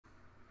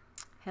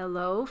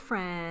Hello,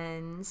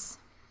 friends.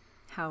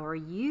 How are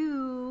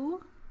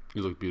you?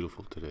 You look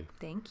beautiful today.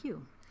 Thank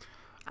you.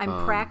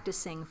 I'm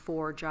practicing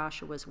for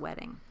Joshua's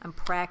wedding. I'm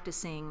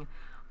practicing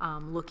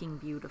looking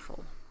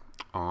beautiful.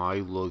 I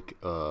look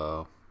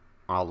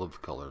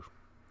olive color.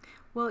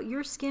 Well,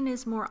 your skin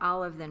is more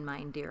olive than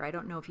mine, dear. I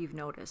don't know if you've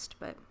noticed,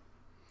 but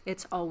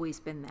it's always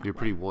been that You're way.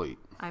 pretty white.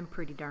 I'm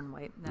pretty darn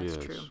white. That's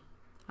Yes. true.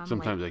 I'm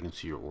Sometimes like I can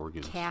see your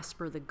organs.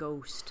 Casper the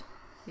ghost.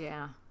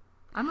 Yeah.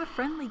 I'm a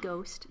friendly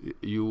ghost.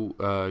 You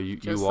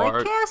Just are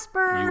like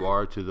Casper. You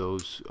are to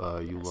those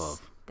you Yes,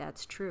 love.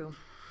 That's true.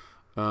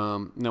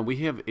 Now we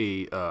have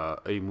a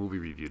movie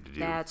review to do.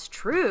 That's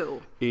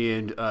true.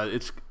 And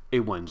it's a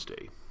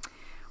Wednesday.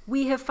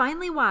 We have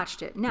finally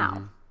watched it.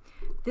 Now,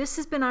 this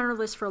has been on our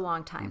list for a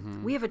long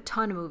time. We have a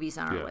ton of movies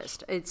on our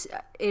list. It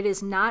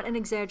is not an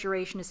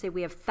exaggeration to say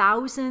we have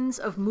thousands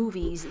of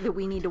movies that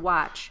we need to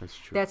watch. That's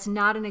true. That's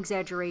not an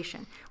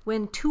exaggeration.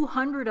 When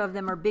 200 of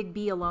them are Big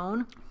B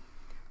alone,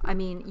 I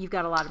mean, you've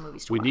got a lot of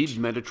movies to watch. We need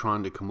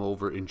Metatron to come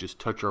over and just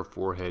touch our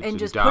foreheads and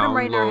just download put them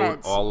right in our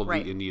heads. all of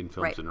Right. the Indian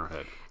films in our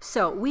head.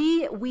 So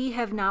we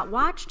have not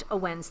watched a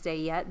Wednesday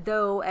yet,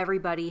 though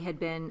everybody had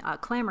been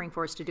clamoring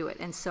for us to do it.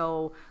 And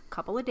so a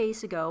couple of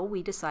days ago,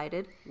 we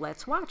decided,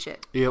 let's watch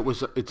it. Yeah,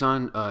 it's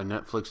on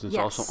Netflix, and it's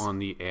Yes. also on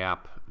the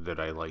app that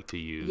I like to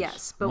use.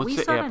 Yes, but What's we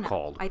the saw app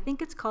called? I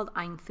think it's called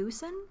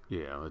Einthusen.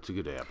 Yeah, it's a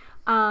good app.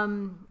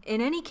 In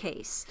any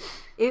case,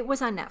 it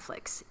was on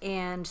Netflix,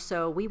 and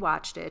so we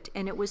watched it,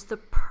 and it was the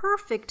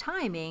perfect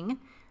timing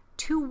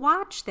to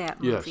watch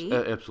that movie.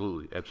 Yes,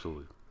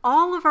 absolutely.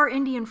 All of our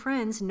Indian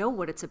friends know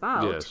what it's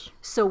about, Yes.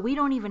 so we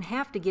don't even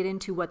have to get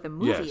into what the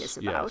movie is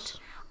about.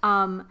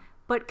 Yes.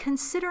 But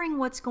considering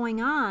what's going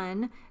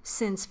on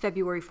since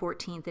February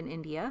 14th in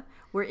India,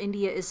 where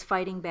India is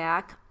fighting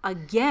back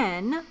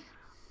again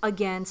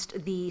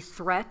against the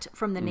threat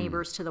from the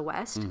neighbors to the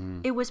west,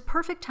 it was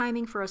perfect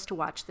timing for us to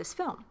watch this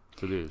film.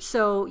 It is.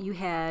 So you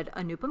had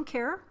Anupam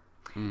Kher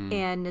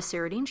and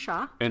Naseeruddin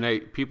Shah. And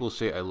people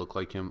say I look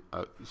like him.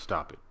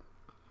 Stop it.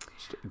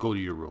 Go to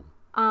your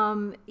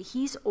room.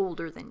 He's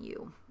older than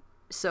you.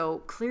 So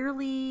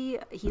clearly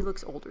he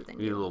looks older than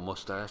You need a you. little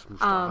mustache.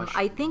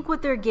 I think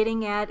what they're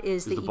getting at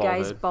is that the you bald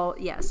guys head?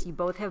 yes, you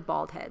both have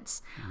bald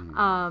heads.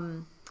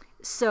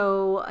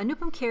 So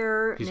Anupam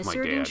Kher, He's my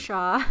Naseeruddin dad.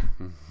 Shah,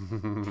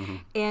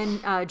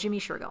 and Jimmy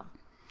Shergill.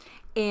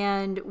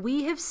 And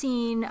we have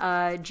seen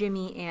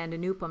Jimmy and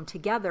Anupam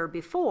together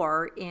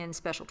before in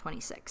Special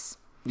 26,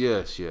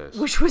 Yes.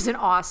 which was an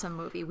awesome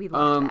movie. We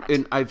loved that.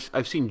 And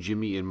I've seen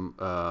Jimmy in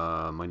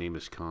My Name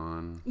Is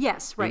Khan.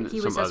 Yes, right. And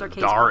He was some as our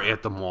case Dar partner.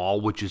 at the Mall,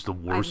 which is the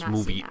worst not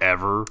movie seen that.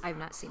 ever. I've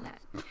not seen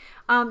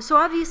that. So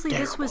obviously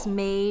this was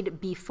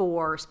made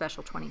before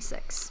Special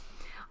 26.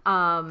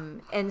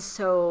 And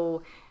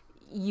so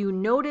you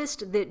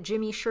noticed that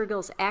Jimmy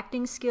Shergill's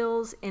acting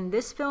skills in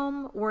this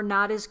film were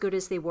not as good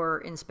as they were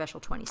in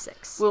Special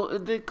 26. Well,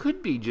 it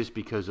could be just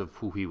because of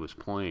who he was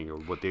playing or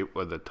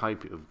the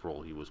type of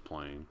role he was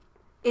playing.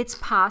 It's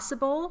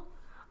possible.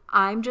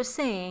 I'm just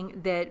saying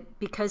that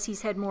because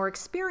he's had more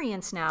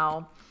experience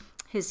now,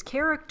 his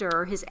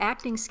character, his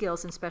acting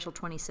skills in Special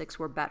 26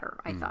 were better,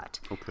 I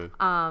thought. Okay.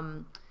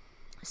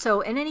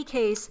 So in any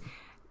case,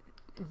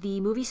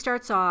 the movie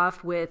starts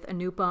off with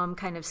Anupam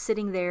kind of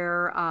sitting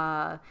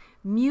there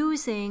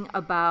musing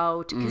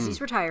about, because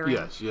he's retiring.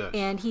 Yes.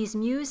 And he's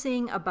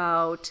musing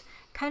about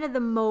kind of the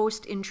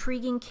most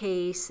intriguing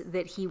case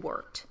that he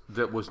worked.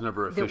 That was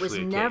never officially That was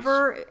a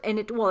never, case. and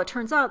it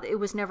turns out it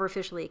was never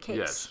officially a case.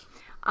 Yes.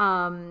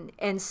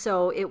 And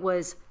so it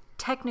was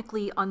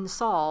technically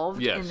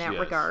unsolved in that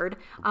regard,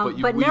 but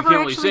you never can't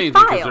really actually say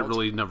anything because filed. it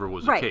really never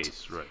was Right. a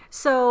case. Right.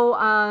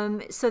 So,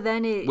 so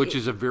then it... Which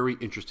is a very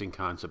interesting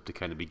concept to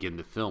kind of begin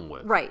the film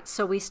with. Right.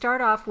 So we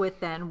start off with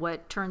then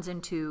what turns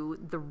into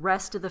the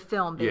rest of the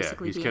film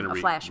basically he's being kind a of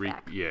flashback.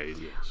 Yes.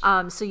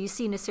 So you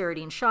see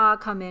Naseeruddin Shah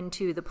come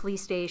into the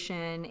police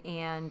station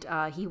and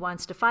he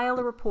wants to file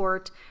a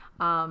report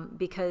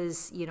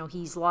because,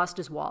 he's lost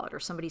his wallet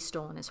or somebody's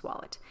stolen his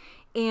wallet.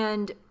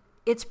 And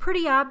it's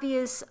pretty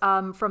obvious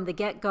from the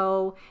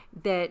get-go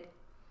that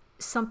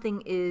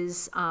something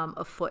is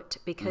afoot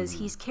because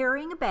he's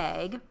carrying a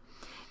bag.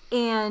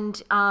 And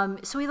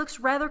so he looks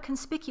rather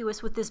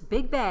conspicuous with this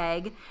big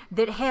bag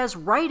that has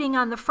writing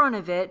on the front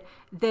of it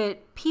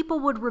that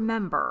people would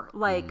remember.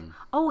 Like,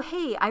 oh,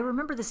 hey, I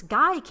remember this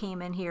guy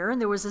came in here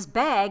and there was this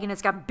bag and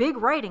it's got big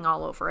writing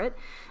all over it.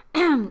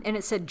 And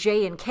it said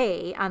J and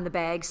K on the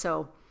bag.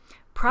 So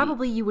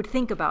probably you would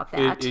think about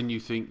that. And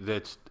you think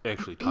that's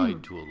actually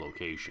tied to a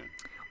location.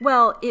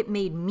 Well, it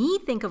made me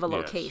think of a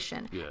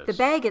location. Yes. The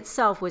bag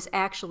itself was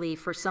actually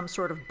for some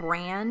sort of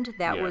brand.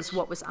 That was Yes.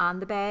 what was on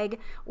the bag,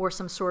 or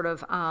some sort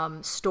of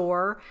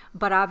store.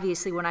 But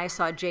obviously, when I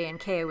saw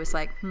J&K, I was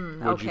like,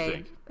 What'd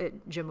okay, you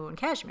think? Jammu and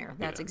Kashmir.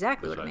 That's Yeah,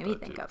 exactly that's what it what made I me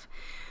thought think too. of.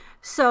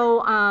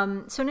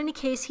 So, so in any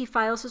case, he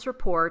files his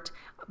report,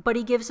 but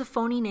he gives a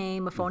phony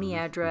name, a phony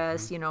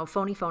address,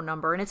 phony phone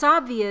number, and it's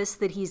obvious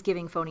that he's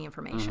giving phony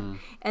information.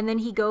 And then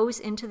he goes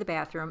into the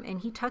bathroom and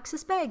he tucks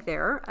his bag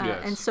there,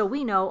 Yes. and so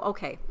we know,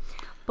 okay,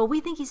 But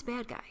we think he's a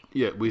bad guy.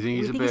 Yeah, we think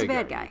he's a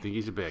bad guy. guy. We think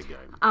he's a bad guy.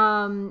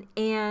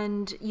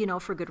 And,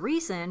 for good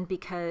reason,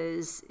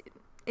 because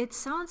it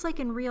sounds like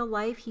in real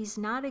life he's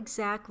not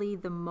exactly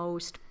the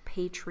most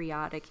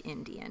patriotic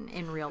Indian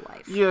in real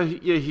life. Yeah,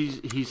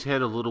 he's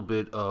had a little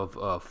bit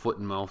of foot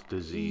and mouth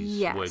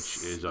disease, which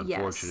is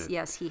unfortunate.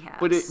 Yes, he has.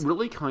 But it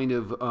really kind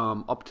of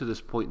up to this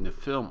point in the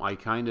film, I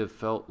kind of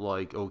felt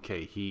like,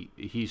 okay,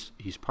 he's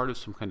part of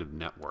some kind of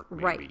network,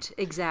 maybe. Right,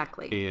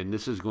 exactly. And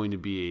this is going to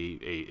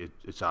be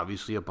it's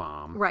obviously a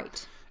bomb,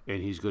 right?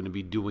 And he's going to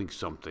be doing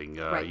something.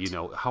 Right.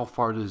 How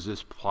far does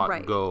this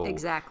plot go?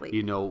 Exactly.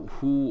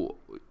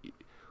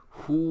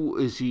 Who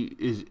is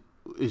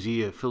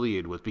he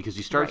affiliated with? Because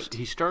he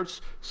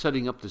starts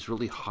setting up this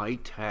really high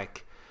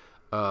tech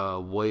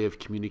way of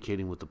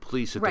communicating with the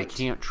police that they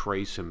can't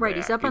trace him. Right,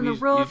 back. He's up on the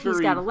roof. He's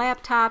got a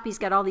laptop. He's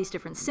got all these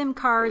different SIM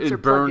cards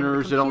and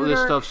burners and all this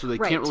stuff, so they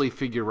can't really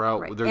figure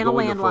out. Right. They're and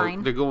going a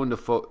landline. They're going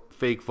to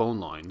fake phone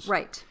lines.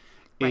 Right.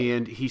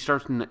 And he's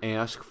starting to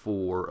ask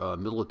for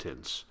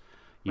militants.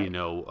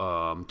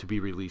 To be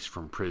released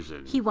from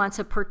prison. He wants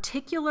a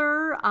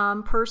particular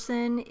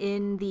person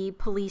in the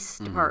police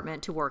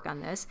department to work on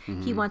this.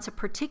 He wants a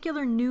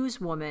particular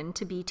newswoman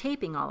to be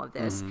taping all of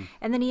this.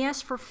 And then he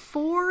asks for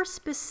 4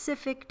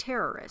 specific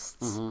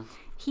terrorists.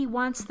 He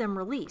wants them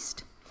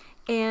released.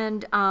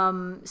 And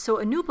so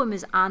Anupam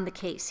is on the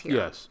case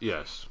here.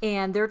 Yes.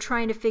 And they're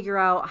trying to figure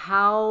out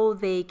how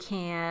they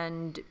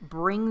can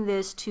bring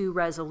this to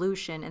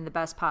resolution in the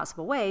best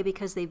possible way,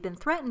 because they've been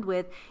threatened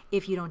with,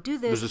 if you don't do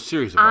this, there's a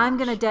series of bombs. I'm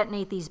going to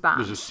detonate these bombs.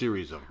 There's a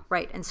series of them.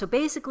 Right. And so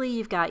basically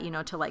you've got,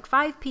 to like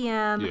 5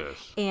 p.m.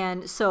 Yes.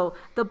 And so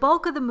the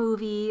bulk of the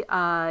movie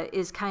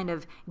is kind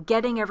of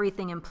getting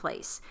everything in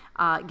place,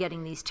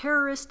 getting these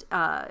terrorists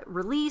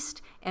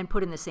released and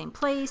put in the same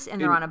place.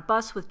 And they're on a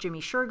bus with Jimmy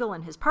Shergill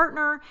and his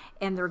partner,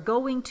 and they're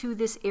going to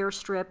this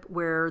airstrip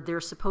where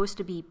they're supposed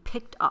to be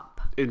picked up.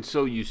 And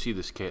so you see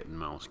this cat and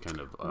mouse kind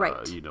of,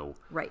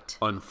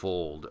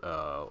 unfold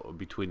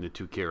between the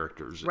two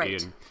characters.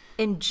 Right.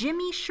 And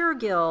Jimmy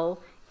Shergill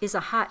is a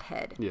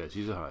hothead. Yes,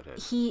 he's a hothead.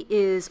 He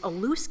is a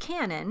loose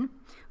cannon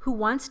who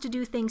wants to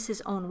do things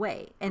his own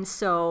way. And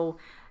so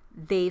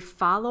they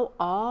follow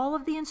all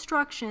of the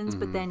instructions,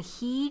 but then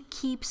he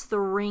keeps the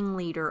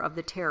ringleader of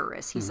the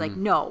terrorists. He's like,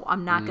 no,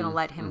 I'm not going to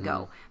let him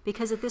go.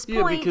 Because at this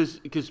point... Yeah,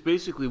 because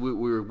basically what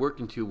we were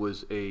working to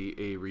was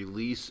a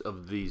release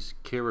of these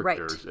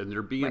characters, and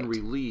they're being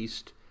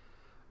released,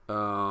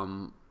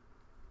 and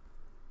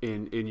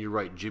you're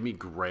right, Jimmy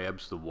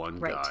grabs the one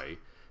guy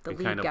and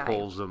kind of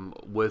pulls him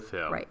with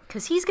him. Right,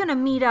 because he's going to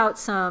mete out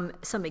some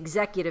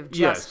executive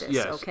justice,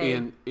 yes. okay?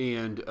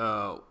 And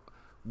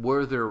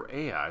where they're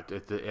at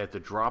the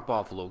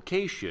drop-off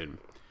location,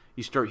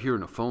 you start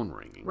hearing a phone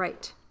ringing.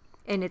 Right.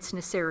 And it's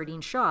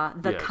Naseeruddin Shah,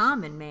 the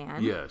common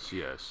man. Yes.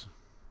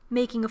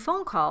 Making a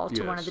phone call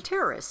to one of the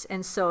terrorists.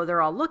 And so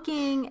they're all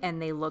looking,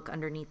 and they look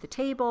underneath the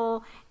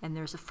table, and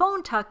there's a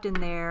phone tucked in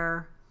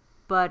there,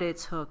 but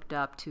it's hooked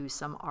up to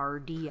some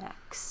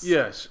RDX.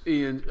 Yes,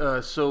 and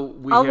so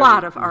we have... a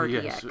lot of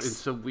RDX. Yes, and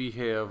so we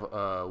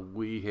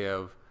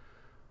have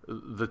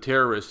the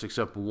terrorists,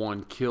 except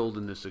one, killed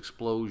in this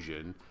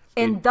explosion.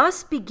 And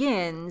thus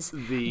begins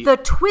the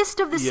twist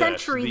of the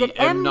century that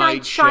M.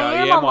 Night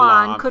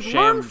Shyamalan could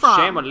learn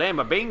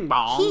from. Bing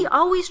bong. He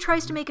always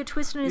tries to make a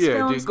twist in his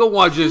films. Dude, go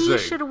watch this thing. He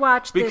should have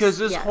watched this. Because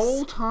this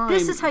whole time,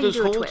 this is how you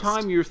do a twist. This whole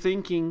time you're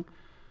thinking,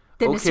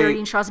 that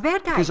Naseeruddin Shah's a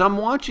bad guy. Because I'm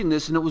watching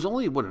this, and it was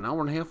only, an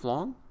hour and a half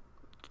long?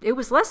 It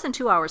was less than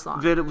 2 hours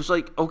long. That it was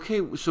like,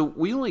 okay, so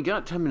we only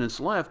got 10 minutes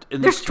left.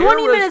 And there's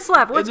 20 minutes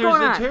left. What's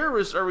going on? The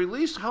terrorists are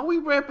released. How are we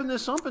wrapping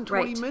this up in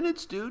 20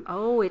 minutes, dude?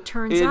 Oh, it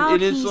turns out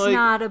he's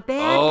not a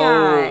bad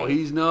guy. Oh,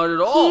 he's not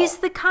at all. He's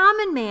the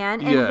common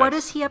man. And what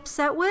is he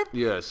upset with?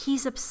 Yes.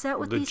 He's upset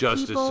with these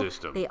justice people.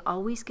 System. They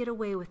always get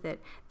away with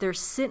it. They're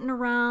sitting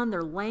around.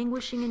 They're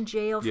languishing in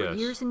jail for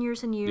years and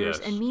years and years.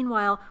 And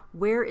meanwhile,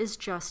 where is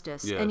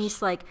justice? And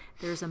he's like,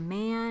 there's a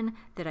man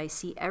that I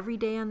see every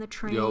day on the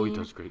train. Oh, he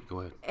does great. Go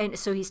ahead. And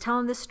so he's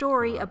telling this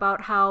story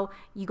about how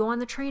you go on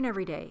the train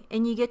every day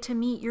and you get to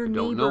meet your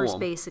neighbors,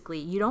 basically.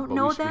 You don't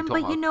know them,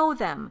 but you know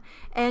them.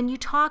 And you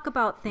talk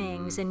about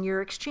things and you're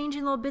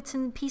exchanging little bits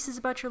and pieces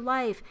about your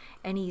life.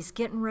 And he's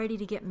getting ready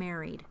to get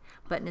married.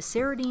 But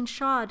Naseeruddin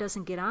Shah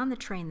doesn't get on the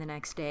train the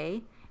next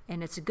day.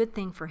 And it's a good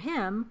thing for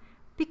him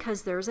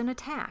because there's an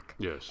attack.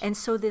 Yes. And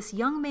so this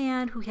young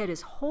man who had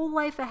his whole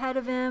life ahead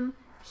of him,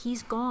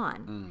 he's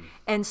gone.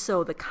 And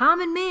so the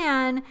common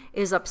man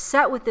is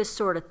upset with this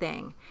sort of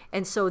thing.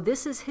 And so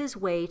this is his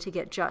way to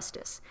get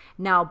justice.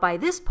 Now, by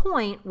this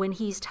point, when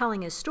he's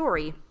telling his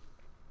story,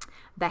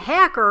 the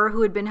hacker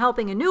who had been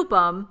helping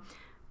Anupam,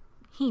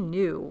 he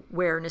knew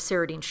where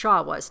Naseeruddin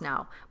Shah was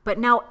now. But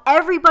now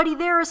everybody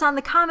there is on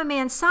the common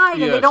man's side,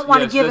 and they don't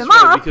want to give him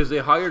up. Because they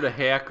hired a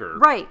hacker.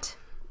 Right.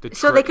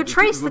 So they could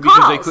trace the calls.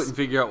 Because they couldn't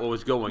figure out what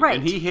was going. Right.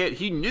 And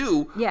he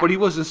knew, but he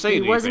wasn't saying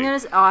anything. He wasn't going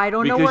to I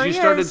don't know where he is. Because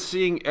you started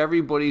seeing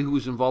everybody who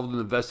was involved in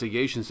the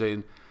investigation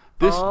saying,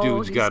 this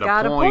dude's got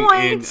a point,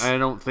 and I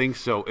don't think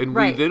so. And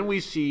then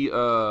we see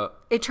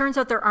It turns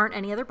out there aren't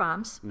any other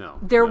bombs.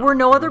 There were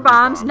no other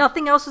bombs.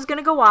 Nothing else was going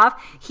to go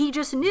off. He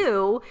just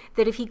knew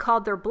that if he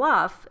called their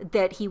bluff,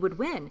 that he would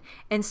win.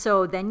 And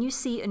so then you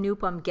see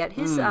Anupam get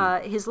his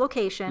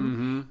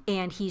location,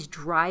 and he's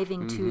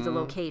driving to the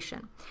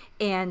location.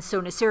 And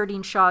so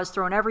Nasiruddin Shah's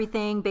thrown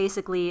everything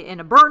basically in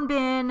a burn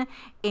bin,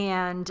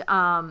 and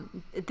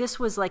this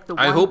was like the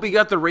one... I hope he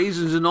got the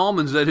raisins and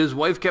almonds that his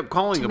wife kept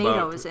calling about.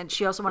 Tomatoes, and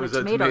she also wanted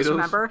tomatoes,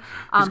 remember?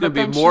 He's going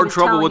to be more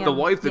trouble with the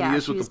wife than he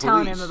is with the police. She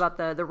was telling him about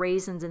the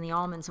raisins and the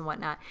almonds and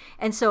whatnot.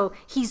 And so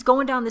he's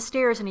going down the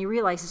stairs, and he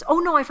realizes, oh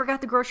no, I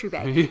forgot the grocery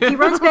bag. He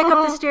runs back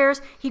up the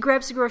stairs, he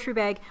grabs the grocery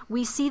bag.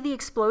 We see the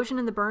explosion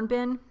in the burn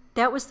bin.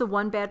 That was the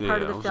one bad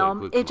part of the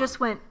film. It just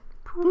went...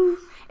 poof.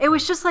 It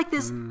was just like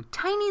this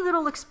tiny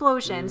little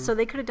explosion, so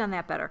they could have done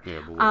that better.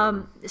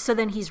 Yeah, so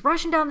then he's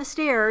rushing down the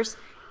stairs,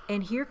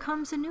 and here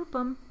comes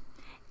Anupam.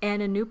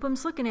 And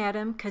Anupam's looking at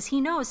him because he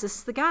knows this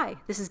is the guy.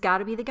 This has got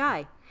to be the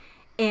guy.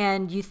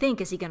 And you think,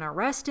 is he going to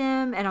arrest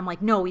him? And I'm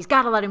like, no, he's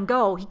got to let him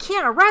go. He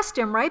can't arrest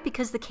him, right?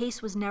 Because the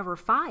case was never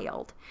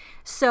filed.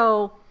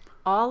 So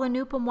all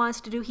Anupam wants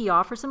to do, he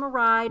offers him a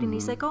ride, and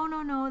he's like, oh,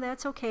 no,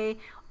 that's okay.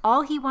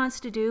 All he wants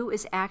to do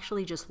is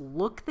actually just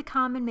look the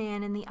common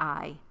man in the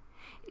eye.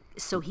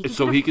 So he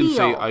can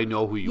say, I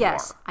know who you are.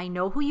 Yes, I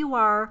know who you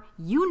are.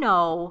 You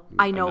know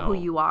I know who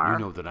you are. You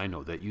know that I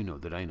know that you know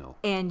that I know.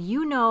 And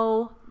you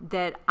know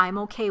that I'm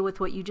okay with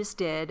what you just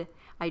did.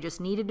 I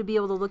just needed to be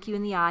able to look you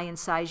in the eye and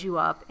size you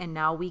up, and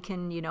now we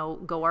can,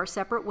 go our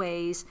separate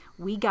ways.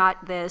 We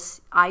got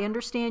this. I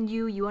understand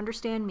you. You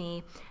understand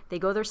me. They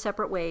go their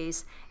separate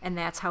ways, and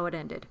that's how it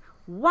ended.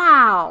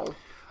 Wow.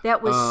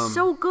 That was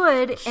so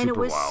good, and it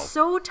was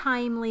so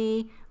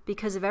timely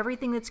because of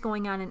everything that's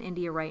going on in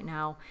India right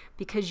now,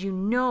 because you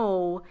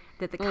know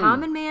that the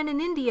common man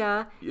in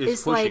India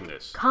is like,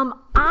 come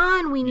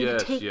on, we need to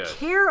take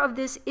care of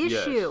this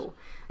issue.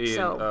 Yes.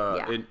 So,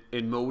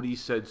 and Modi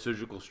said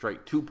Surgical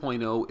Strike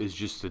 2.0 is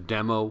just a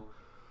demo.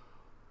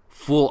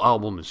 Full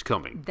album is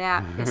coming.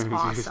 That is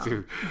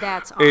awesome.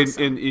 That's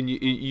awesome. And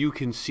you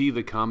can see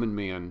the common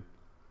man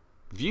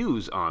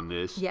views on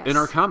this in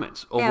our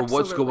comments over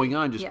what's going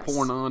on, just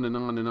pouring on and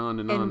on and on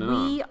and on and on.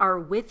 And we are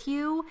with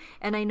you.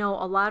 And I know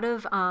a lot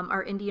of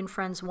our Indian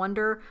friends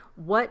wonder,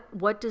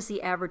 what does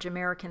the average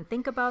American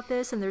think about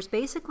this? And there's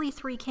basically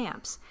three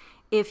camps.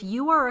 If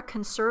you are a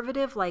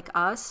conservative like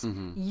us,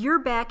 you're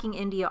backing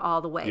India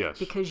all the way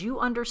because you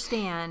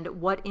understand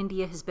what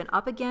India has been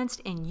up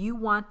against and you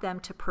want them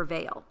to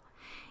prevail.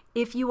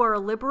 If you are a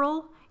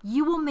liberal,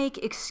 you will make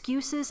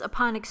excuses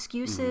upon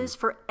excuses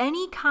for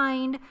any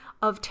kind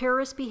of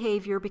terrorist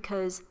behavior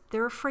because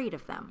they're afraid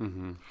of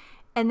them.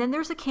 And then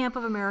there's a camp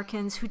of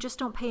Americans who just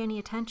don't pay any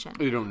attention.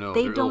 They don't know.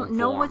 They don't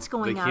know what's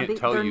going on.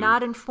 They're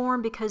not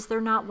informed because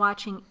they're not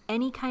watching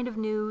any kind of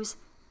news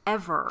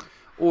ever.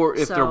 Or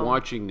if they're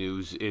watching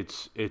news,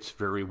 it's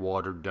very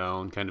watered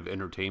down, kind of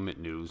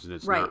entertainment news, and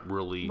it's not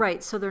really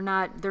So they're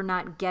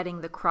not getting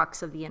the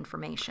crux of the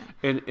information.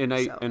 And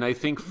I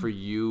think for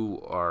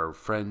you, our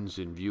friends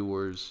and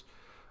viewers,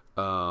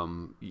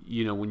 when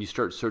you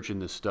start searching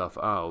this stuff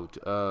out,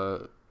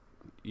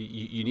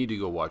 you need to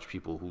go watch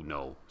people who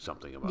know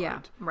something about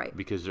it. Right.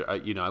 Because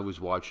I was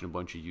watching a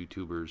bunch of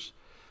YouTubers.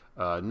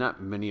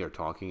 Not many are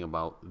talking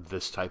about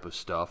this type of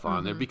stuff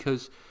on there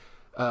because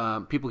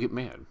people get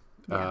mad.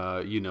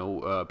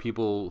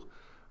 People,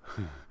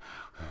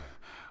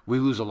 we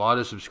lose a lot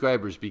of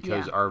subscribers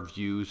because our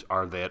views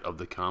are that of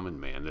the common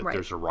man, that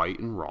there's a right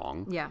and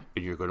wrong,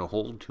 and you're going to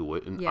hold to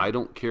it. And I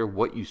don't care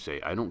what you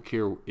say. I don't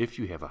care if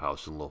you have a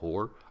house in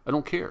Lahore. I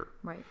don't care.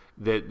 Right.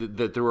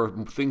 That there are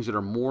things that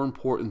are more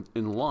important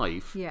in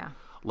life.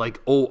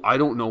 Like, I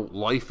don't know,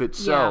 life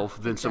itself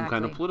than some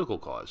kind of political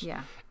cause.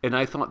 And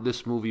I thought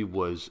this movie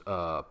was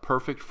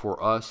perfect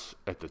for us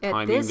at the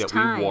timing that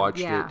we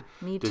watched it,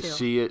 to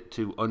see it,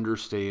 to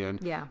understand,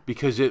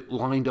 because it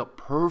lined up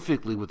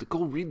perfectly with it.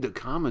 Go read the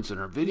comments in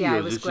our videos.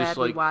 I was glad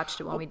we watched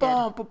it when we did.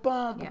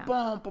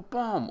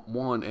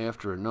 One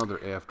after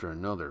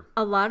another.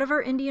 A lot of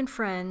our Indian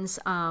friends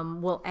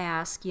will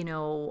ask,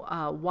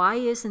 why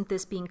isn't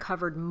this being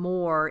covered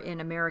more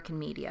in American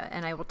media?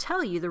 And I will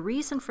tell you the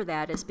reason for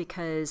that is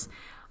because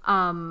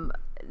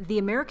the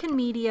American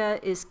media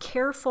is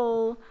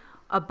careful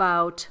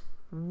about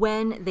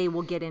when they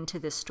will get into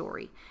this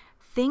story.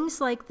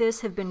 Things like this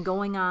have been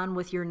going on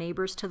with your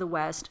neighbors to the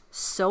west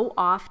so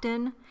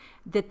often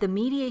that the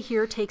media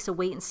here takes a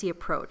wait-and-see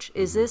approach.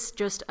 Is this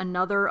just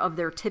another of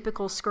their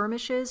typical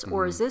skirmishes,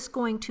 or is this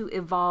going to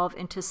evolve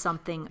into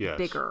something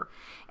bigger?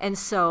 And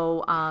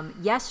so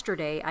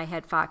yesterday I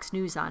had Fox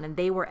News on, and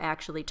they were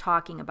actually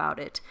talking about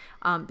it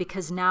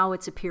because now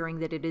it's appearing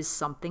that it is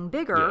something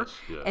bigger.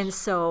 And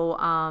so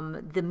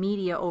the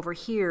media over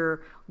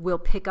here will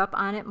pick up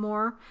on it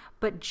more.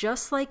 But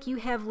just like you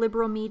have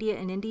liberal media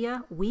in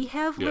India, we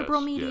have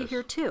liberal media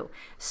here too.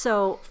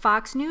 So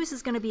Fox News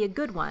is going to be a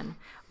good one.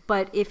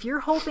 But if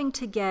you're hoping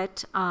to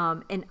get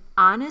an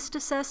honest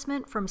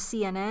assessment from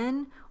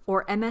CNN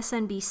or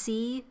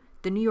MSNBC,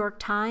 the New York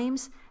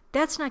Times,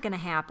 That's not going to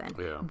happen.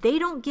 Yeah. They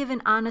don't give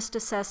an honest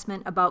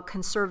assessment about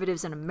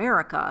conservatives in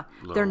America.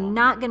 They're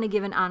not going to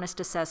give an honest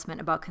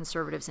assessment about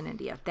conservatives in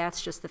India.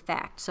 That's just the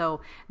fact.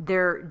 So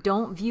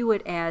don't view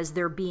it as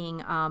they're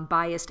being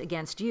biased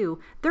against you.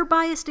 They're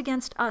biased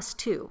against us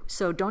too.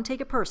 So don't take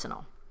it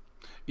personal.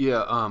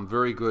 Yeah,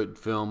 very good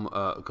film.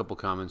 A couple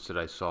comments that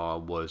I saw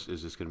was,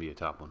 is this going to be a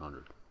top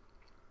 100?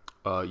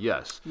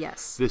 Yes.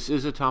 Yes. This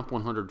is a top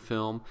 100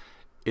 film.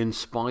 In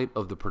spite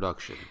of the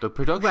production, the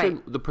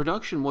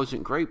production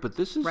wasn't great, but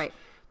this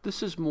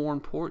is more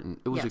important.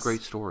 It was a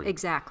great story.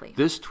 Exactly.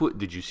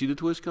 Did you see the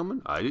twist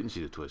coming? I didn't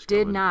see the twist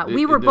coming. Did not.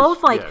 We were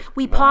both like,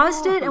 we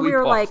paused it and we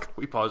were like,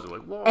 we paused it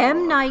like, whoa.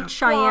 M. Night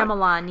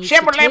Shyamalan needs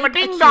to take a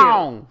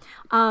cue.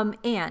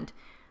 And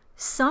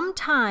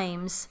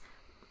sometimes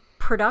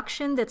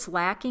production that's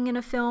lacking in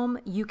a film,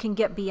 you can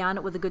get beyond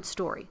it with a good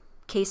story.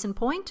 Case in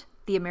point,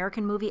 the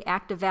American movie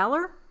Act of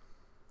Valor.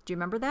 Do you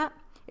remember that?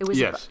 It was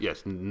yes,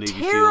 Navy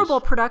terrible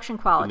SEALs, production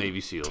quality. the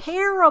Navy SEALs.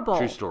 Terrible.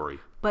 True story.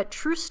 But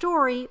true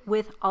story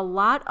with a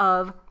lot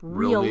of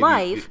real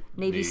life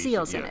Navy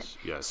SEALs in it.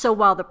 Yes. So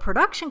while the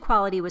production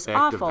quality was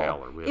awful,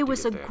 Valor, it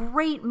was a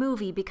great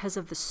movie because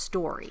of the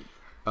story.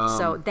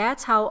 So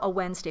that's how A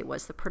Wednesday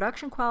was. The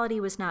production quality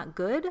was not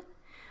good,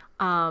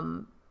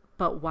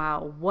 but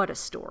wow, what a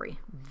story.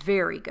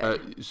 Very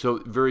good.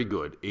 So very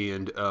good.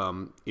 And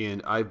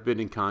I've been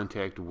in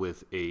contact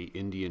with a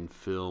Indian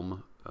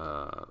film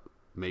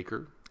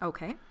maker.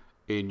 Okay.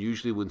 And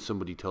usually when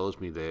somebody tells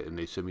me that and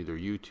they send me their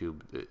YouTube,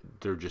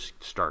 they're just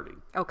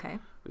starting. Okay.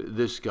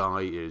 This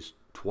guy is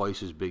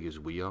twice as big as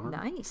we are.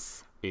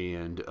 Nice.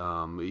 And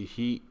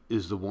he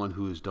is the one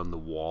who has done the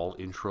Wall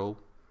intro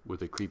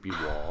with a creepy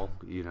wall,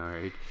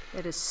 right?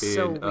 It is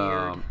so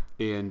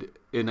weird.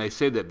 And I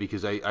say that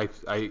because I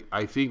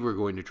think we're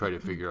going to try to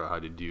figure out how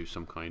to do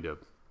some kind of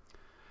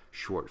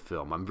short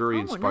film. I'm very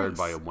inspired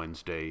by A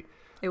Wednesday.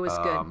 It was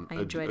good.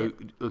 I enjoyed it.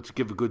 Let's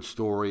give a good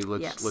story.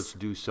 Let's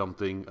do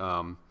something.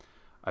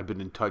 I've been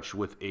in touch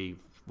with he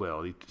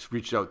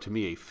reached out to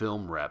me, a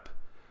film rep,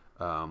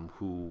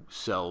 who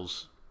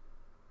sells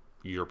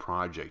your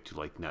project to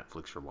like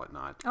Netflix or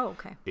whatnot. Oh,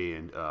 okay.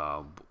 And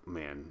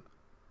man,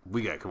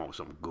 we gotta come up with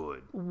something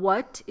good.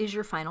 What is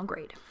your final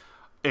grade?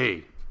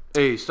 A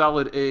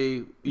solid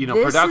A.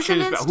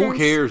 Production is who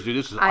cares, dude?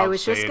 This is I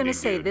was just gonna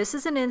say this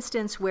is an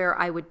instance where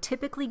I would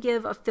typically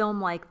give a film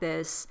like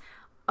this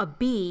a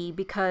B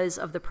because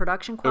of the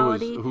production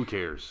quality. Who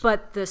cares?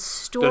 But the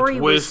story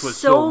was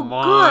so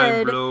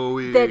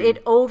good that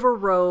it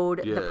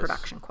overrode the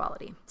production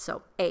quality.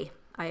 So A,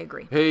 I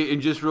agree. Hey,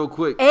 and just real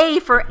quick, A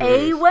for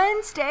A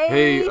Wednesday.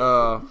 Hey,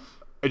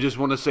 I just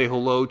want to say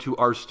hello to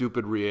our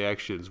stupid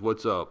reactions.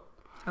 What's up?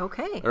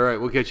 Okay. All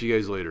right, we'll catch you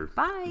guys later.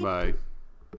 Bye. Bye.